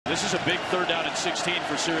This is a big 3rd down and 16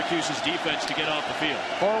 for Syracuse's defense to get off the field.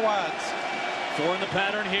 4 wides. 4 in the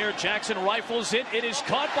pattern here. Jackson rifles it. It is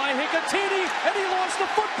caught by Hicatini, and he lost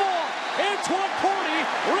the football. Antoine Cordy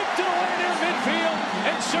ripped it away near midfield,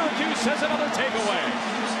 and Syracuse has another takeaway.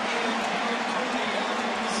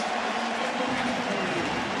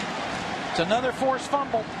 It's another forced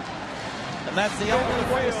fumble. And that's the only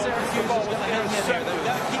way Syracuse is going to hang in here. They've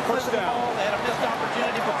got to keep moving the ball. They had a missed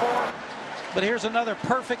opportunity before. But here's another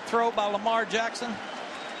perfect throw by Lamar Jackson.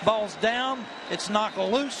 Ball's down. It's knocked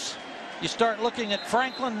loose. You start looking at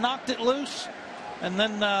Franklin, knocked it loose. And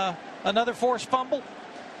then another forced fumble.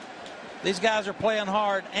 These guys are playing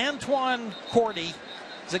hard. Antoine Cordy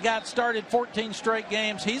is a guy that started 14 straight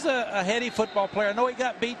games. He's a heady football player. I know he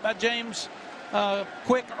got beat by James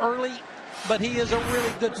Quick early, but he is a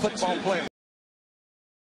really good football player.